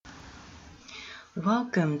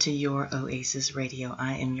Welcome to Your Oasis Radio.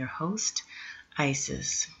 I am your host,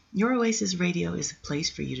 Isis. Your Oasis Radio is a place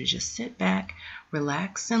for you to just sit back,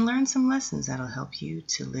 relax, and learn some lessons that'll help you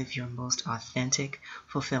to live your most authentic,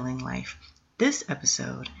 fulfilling life. This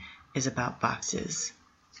episode is about boxes.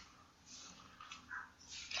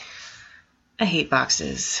 I hate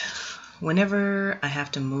boxes. Whenever I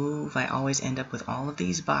have to move, I always end up with all of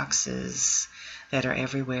these boxes that are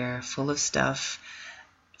everywhere, full of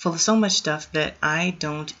so much stuff that I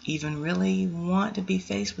don't even really want to be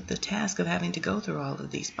faced with the task of having to go through all of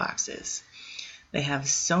these boxes. They have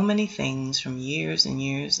so many things from years and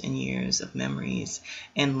years and years of memories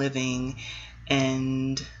and living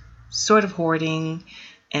and sort of hoarding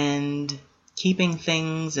and keeping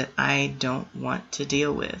things that I don't want to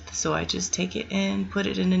deal with. So I just take it and put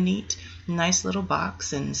it in a neat, nice little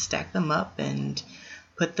box and stack them up and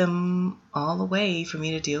put them all away for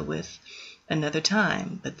me to deal with another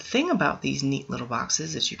time. But the thing about these neat little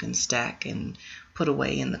boxes that you can stack and put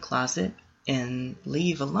away in the closet and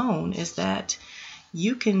leave alone is that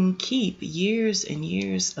you can keep years and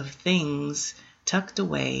years of things tucked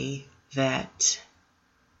away that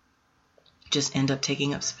just end up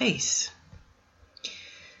taking up space.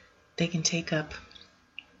 They can take up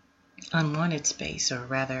unwanted space, or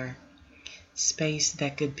rather space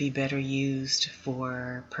that could be better used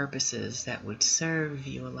for purposes that would serve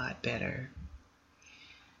you a lot better.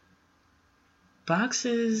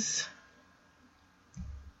 Boxes,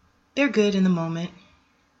 they're good in the moment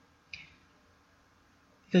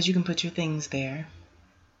because you can put your things there.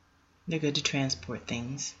 They're good to transport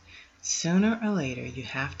things. Sooner or later, you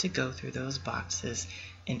have to go through those boxes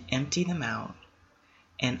and empty them out,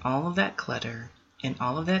 and all of that clutter and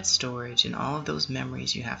all of that storage and all of those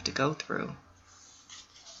memories you have to go through.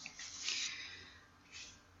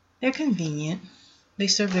 They're convenient. They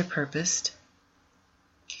serve their purpose.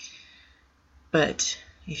 But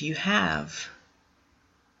if you have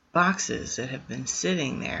boxes that have been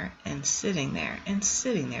sitting there and sitting there and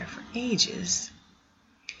sitting there for ages,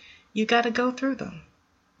 you got to go through them.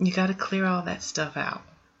 You got to clear all that stuff out.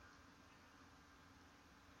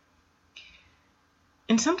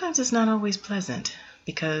 And sometimes it's not always pleasant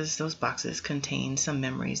because those boxes contain some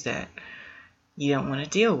memories that you don't want to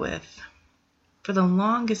deal with. For the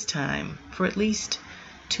longest time, for at least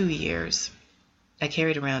 2 years, I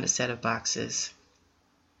carried around a set of boxes.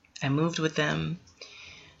 I moved with them,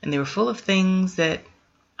 and they were full of things that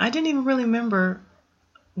I didn't even really remember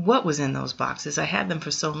what was in those boxes. I had them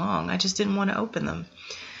for so long, I just didn't want to open them.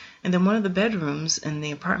 And then one of the bedrooms in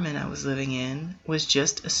the apartment I was living in was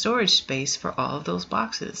just a storage space for all of those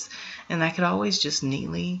boxes. And I could always just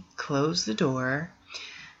neatly close the door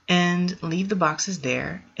and leave the boxes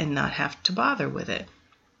there and not have to bother with it.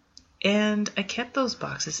 And I kept those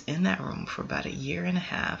boxes in that room for about 1.5 years.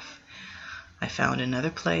 I found another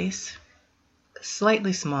place,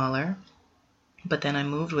 slightly smaller, but then I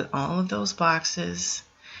moved with all of those boxes,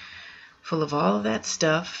 full of all of that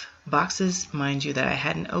stuff. Boxes, mind you, that I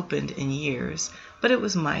hadn't opened in years, but it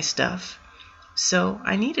was my stuff, so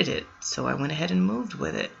I needed it, so I went ahead and moved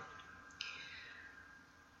with it.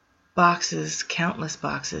 Boxes, countless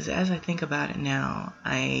boxes. As I think about it now,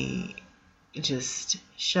 I just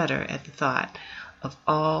shudder at the thought of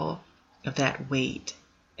all of that weight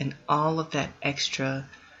and all of that extra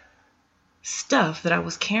stuff that I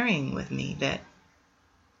was carrying with me that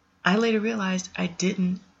I later realized I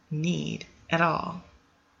didn't need at all.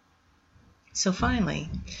 So finally,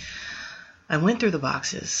 I went through the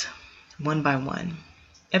boxes one by one.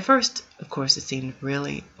 At first, of course, it seemed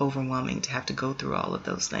really overwhelming to have to go through all of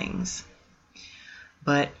those things.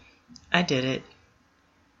 But I did it.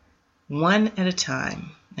 One at a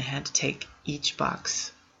time. I had to take each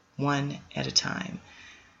box one at a time.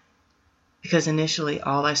 Because initially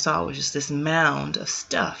all I saw was just this mound of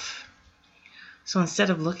stuff. So instead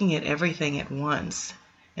of looking at everything at once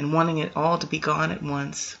and wanting it all to be gone at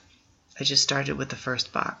once, I just started with the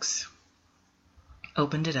first box.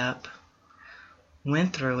 Opened it up.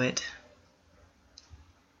 Went through it.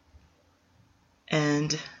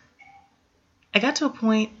 And I got to a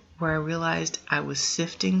point where I realized I was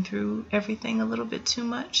sifting through everything a little bit too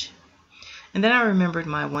much. And then I remembered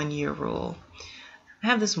my 1-year rule. I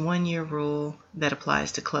have this 1-year rule that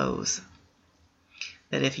applies to clothes.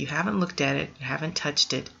 That if you haven't looked at it, haven't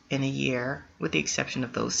touched it in a year, with the exception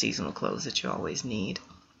of those seasonal clothes that you always need,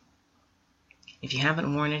 if you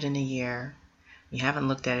haven't worn it in a year, you haven't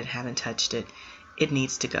looked at it, haven't touched it, it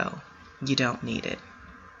needs to go. You don't need it.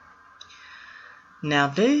 Now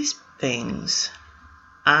these things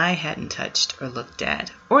I hadn't touched or looked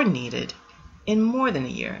at or needed in more than a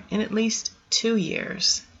year, in at least 2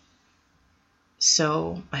 years.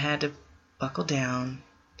 So I had to buckle down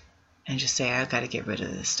and just say, I've got to get rid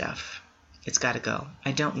of this stuff. It's got to go.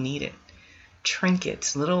 I don't need it.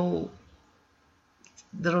 Trinkets, little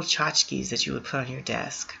tchotchkes that you would put on your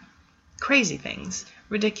desk. Crazy things,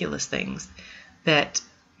 ridiculous things that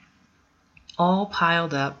all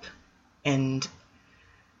piled up and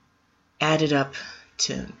added up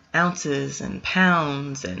to ounces and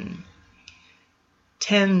pounds and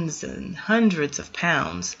tens and hundreds of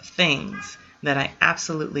pounds of things that I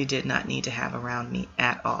absolutely did not need to have around me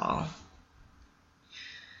at all.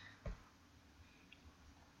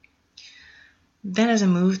 Then as I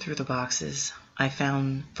moved through the boxes, I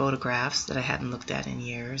found photographs that I hadn't looked at in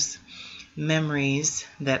years, memories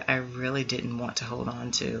that I really didn't want to hold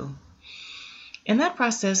on to. And that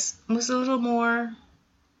process was a little more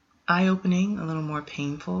eye-opening, a little more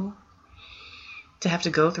painful, to have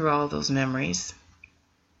to go through all of those memories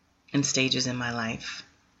and stages in my life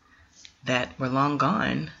that were long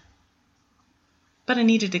gone. But I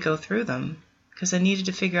needed to go through them because I needed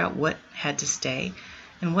to figure out what had to stay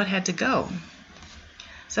and what had to go.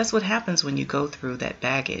 So that's what happens when you go through that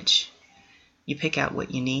baggage. You pick out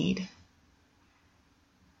what you need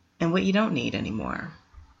and what you don't need anymore.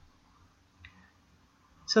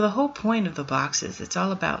 So the whole point of the boxes, it's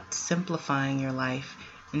all about simplifying your life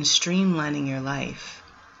and streamlining your life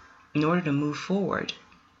in order to move forward.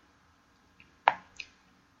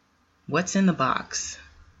 What's in the box?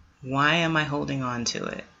 Why am I holding on to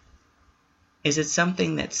it? Is it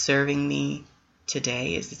something that's serving me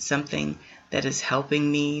today? Is it something that is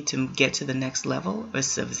helping me to get to the next level? Or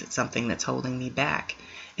is it something that's holding me back?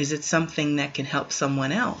 Is it something that can help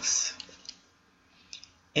someone else?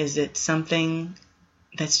 Is it something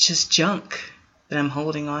that's just junk that I'm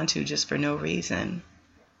holding on to just for no reason?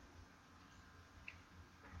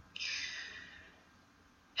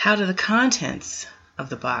 How do the contents of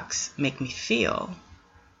the box make me feel?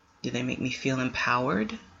 Do they make me feel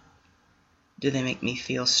empowered? Do they make me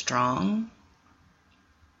feel strong?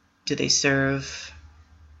 Do they serve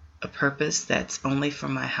a purpose that's only for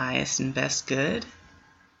my highest and best good?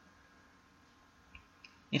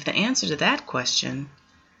 If the answer to that question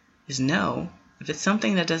is no, if it's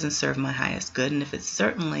something that doesn't serve my highest good, and if it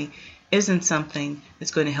certainly isn't something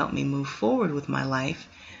that's going to help me move forward with my life,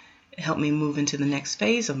 help me move into the next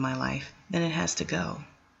phase of my life, then it has to go.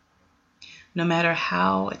 No matter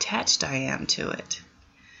how attached I am to it,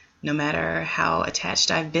 no matter how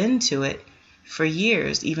attached I've been to it for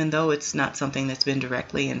years, even though it's not something that's been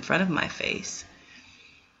directly in front of my face.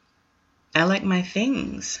 I like my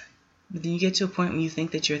things, but then you get to a point when you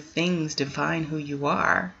think that your things define who you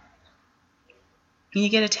are, and you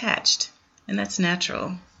get attached, and that's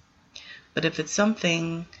natural. But if it's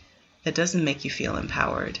something that doesn't make you feel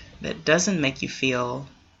empowered, that doesn't make you feel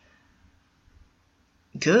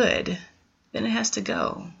good, then it has to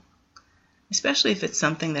go. Especially if it's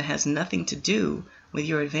something that has nothing to do with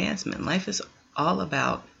your advancement. Life is all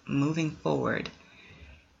about moving forward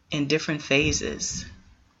in different phases.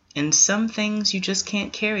 And some things you just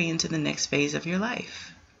can't carry into the next phase of your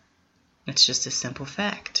life. It's just a simple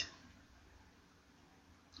fact.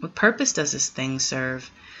 What purpose does this thing serve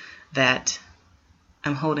that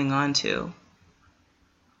I'm holding on to?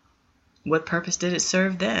 What purpose did it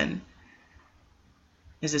serve then?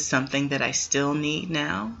 Is it something that I still need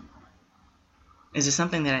now? Is it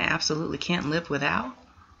something that I absolutely can't live without?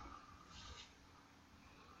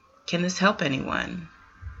 Can this help anyone?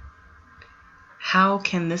 How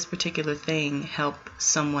can this particular thing help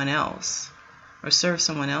someone else or serve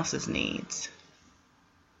someone else's needs?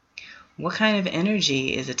 What kind of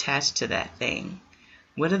energy is attached to that thing?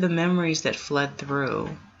 What are the memories that flood through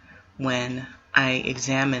when I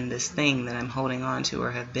examine this thing that I'm holding on to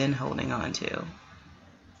or have been holding on to?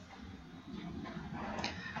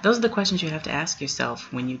 Those are the questions you have to ask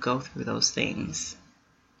yourself when you go through those things.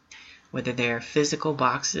 Whether they're physical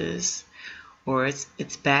boxes or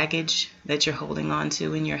it's baggage that you're holding on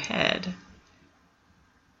to in your head.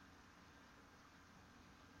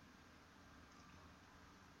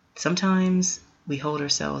 Sometimes we hold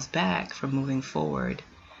ourselves back from moving forward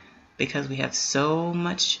because we have so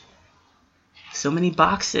many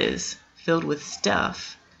boxes filled with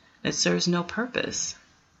stuff that serves no purpose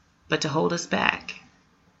but to hold us back.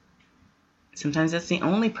 Sometimes that's the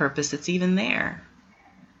only purpose that's even there,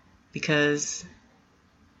 because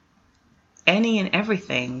any and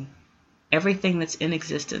everything that's in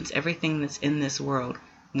existence, everything that's in this world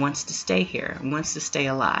wants to stay here, wants to stay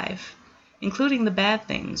alive, including the bad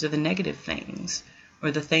things or the negative things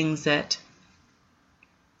or the things that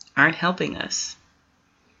aren't helping us.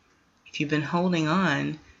 If you've been holding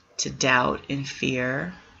on to doubt and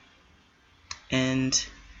fear and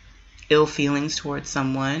ill feelings towards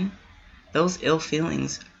someone, Those ill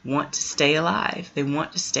feelings want to stay alive. They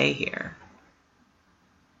want to stay here.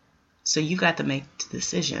 So you got to make the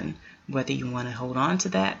decision whether you want to hold on to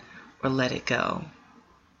that or let it go.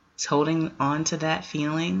 Is holding on to that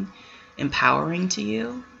feeling empowering to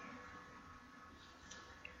you?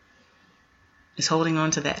 Is holding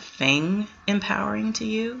on to that thing empowering to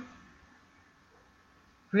you?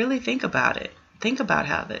 Really think about it. Think about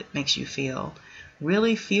how that makes you feel.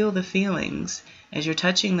 Really feel the feelings as you're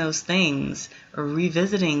touching those things or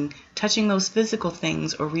touching those physical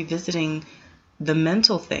things or revisiting the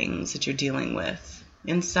mental things that you're dealing with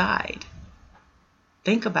inside.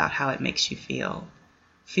 Think about how it makes you feel.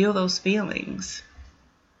 Feel those feelings.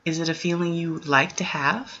 Is it a feeling you like to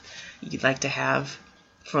have? You'd like to have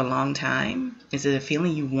for a long time? Is it a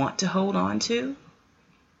feeling you want to hold on to?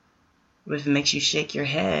 But if it makes you shake your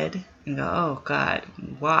head and go, oh God,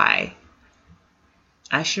 why?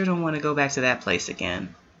 I sure don't want to go back to that place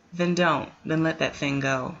again. Then don't. Then let that thing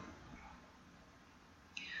go.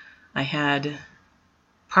 I had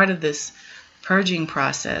part of this purging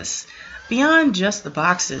process, beyond just the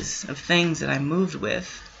boxes of things that I moved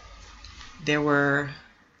with, there were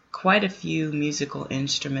quite a few musical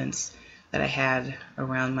instruments that I had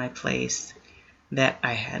around my place that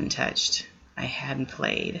I hadn't touched. I hadn't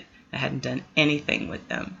played. I hadn't done anything with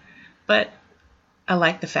them. But I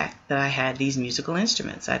liked the fact that I had these musical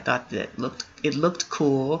instruments. I thought that it looked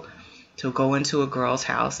cool to go into a girl's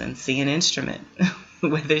house and see an instrument,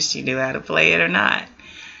 whether she knew how to play it or not.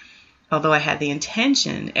 Although I had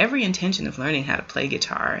every intention of learning how to play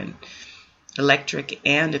guitar, and electric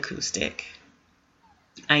and acoustic,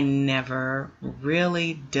 I never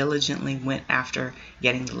really diligently went after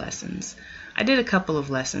getting the lessons. I did a couple of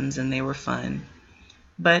lessons and they were fun.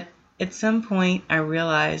 But at some point I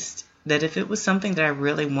realized that if it was something that I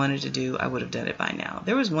really wanted to do, I would have done it by now.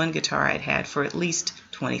 There was one guitar I'd had for at least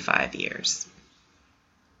 25 years.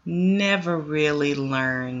 Never really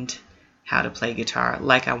learned how to play guitar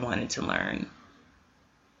like I wanted to learn.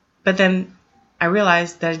 But then I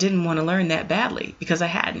realized that I didn't want to learn that badly because I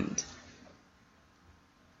hadn't.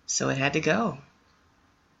 So it had to go.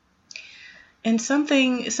 And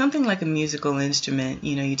something like a musical instrument,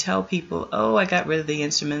 you tell people, oh, I got rid of the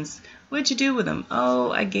instruments. What'd you do with them?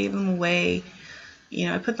 Oh, I gave them away.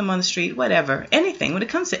 I put them on the street, whatever. Anything. When it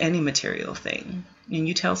comes to any material thing, and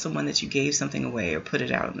you tell someone that you gave something away or put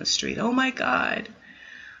it out on the street, oh my God,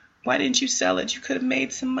 why didn't you sell it? You could have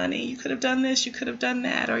made some money. You could have done this. You could have done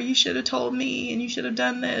that. Or you should have told me and you should have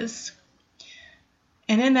done this.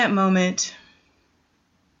 And in that moment,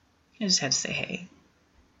 I just had to say, hey,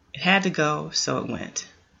 it had to go, so it went.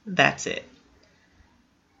 That's it.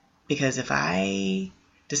 Because if I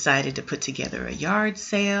decided to put together a yard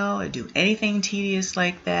sale or do anything tedious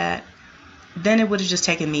like that, then it would have just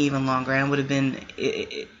taken me even longer, and I would have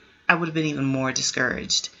been even more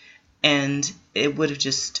discouraged, and it would have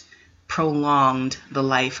just prolonged the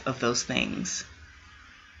life of those things.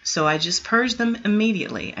 So I just purged them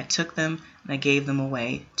immediately. I took them and I gave them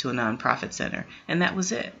away to a nonprofit center, and that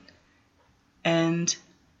was it. And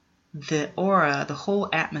the aura, the whole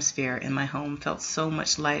atmosphere in my home felt so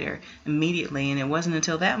much lighter immediately. And it wasn't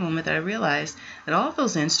until that moment that I realized that all of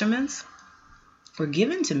those instruments were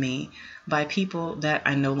given to me by people that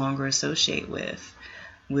I no longer associate with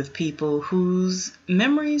people whose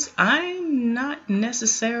memories I'm not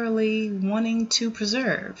necessarily wanting to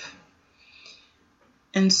preserve.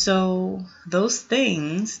 And so those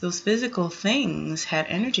things, those physical things, had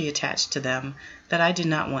energy attached to them that I did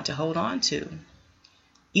not want to hold on to.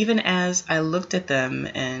 Even as I looked at them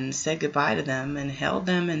and said goodbye to them and held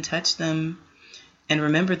them and touched them and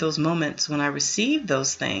remembered those moments when I received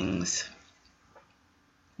those things,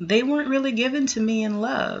 they weren't really given to me in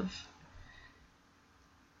love.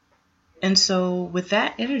 And so with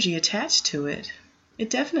that energy attached to it, it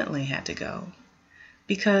definitely had to go.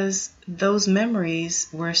 Because those memories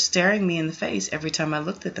were staring me in the face every time I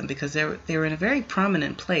looked at them, because they were in a very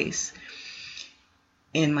prominent place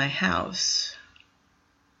in my house.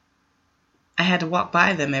 I had to walk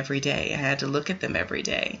by them every day. I had to look at them every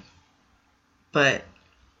day. But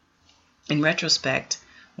in retrospect,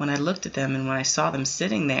 when I looked at them and when I saw them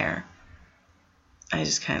sitting there, I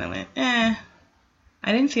just kind of went,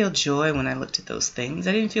 I didn't feel joy when I looked at those things.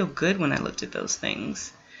 I didn't feel good when I looked at those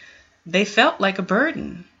things. They felt like a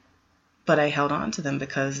burden, but I held on to them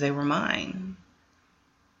because they were mine.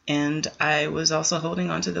 And I was also holding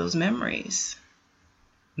on to those memories.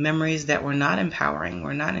 Memories that were not empowering,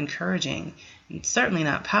 were not encouraging, and certainly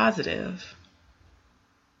not positive.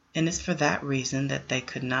 And it's for that reason that they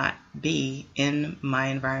could not be in my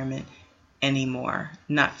environment anymore,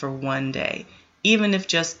 not for one day. Even if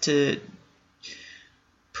just to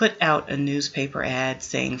put out a newspaper ad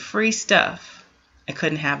saying free stuff, I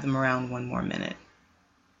couldn't have them around one more minute.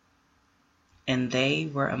 And they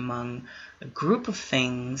were among a group of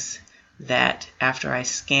things that, after I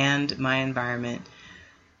scanned my environment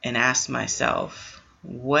and asked myself,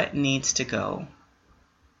 what needs to go?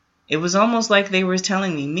 It was almost like they were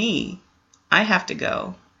telling me, I have to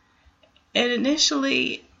go. And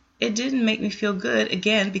initially, it didn't make me feel good,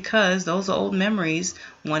 again, because those old memories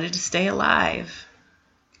wanted to stay alive.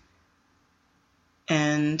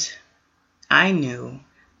 And I knew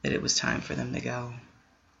that it was time for them to go.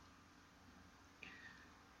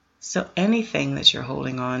 So anything that you're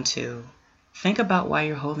holding on to, think about why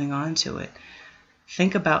you're holding on to it.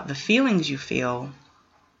 Think about the feelings you feel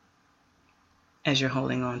as you're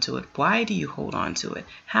holding on to it. Why do you hold on to it?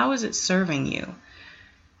 How is it serving you?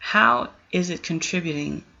 How is it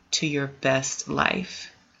contributing to your best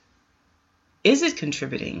life? Is it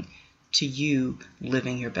contributing to you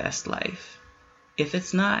living your best life? If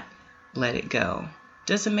it's not, let it go.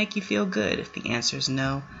 Does it make you feel good? If the answer is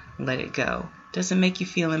no, let it go. Does it make you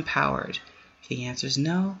feel empowered? If the answer is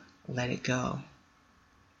no, let it go.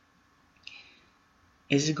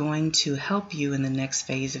 Is it going to help you in the next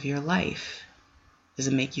phase of your life? Does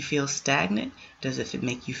it make you feel stagnant? Does it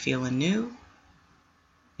make you feel anew?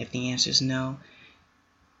 If the answer is no,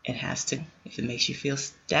 it has to. If it makes you feel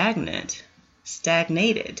stagnated,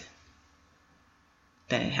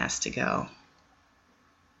 then it has to go.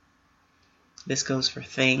 This goes for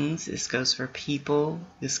things, this goes for people,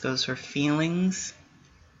 this goes for feelings.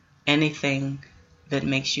 Anything that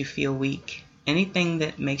makes you feel weak, anything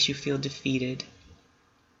that makes you feel defeated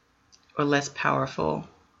or less powerful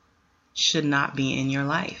should not be in your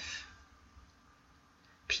life.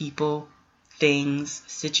 People, things,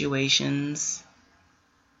 situations,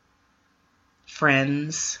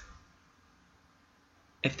 friends,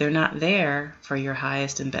 if they're not there for your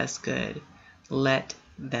highest and best good, let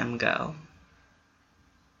them go.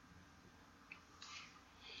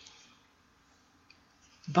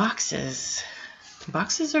 Boxes.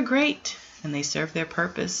 Boxes are great, and they serve their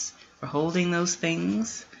purpose for holding those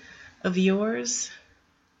things of yours.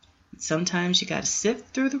 Sometimes you got to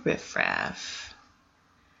sift through the riffraff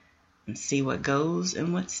and see what goes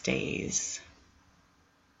and what stays.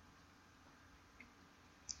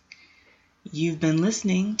 You've been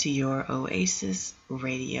listening to Your Oasis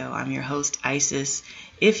Radio. I'm your host, Isis.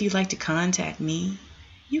 If you'd like to contact me,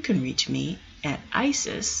 you can reach me at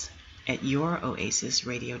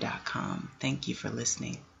isis@youroasisradio.com. Thank you for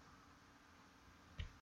listening.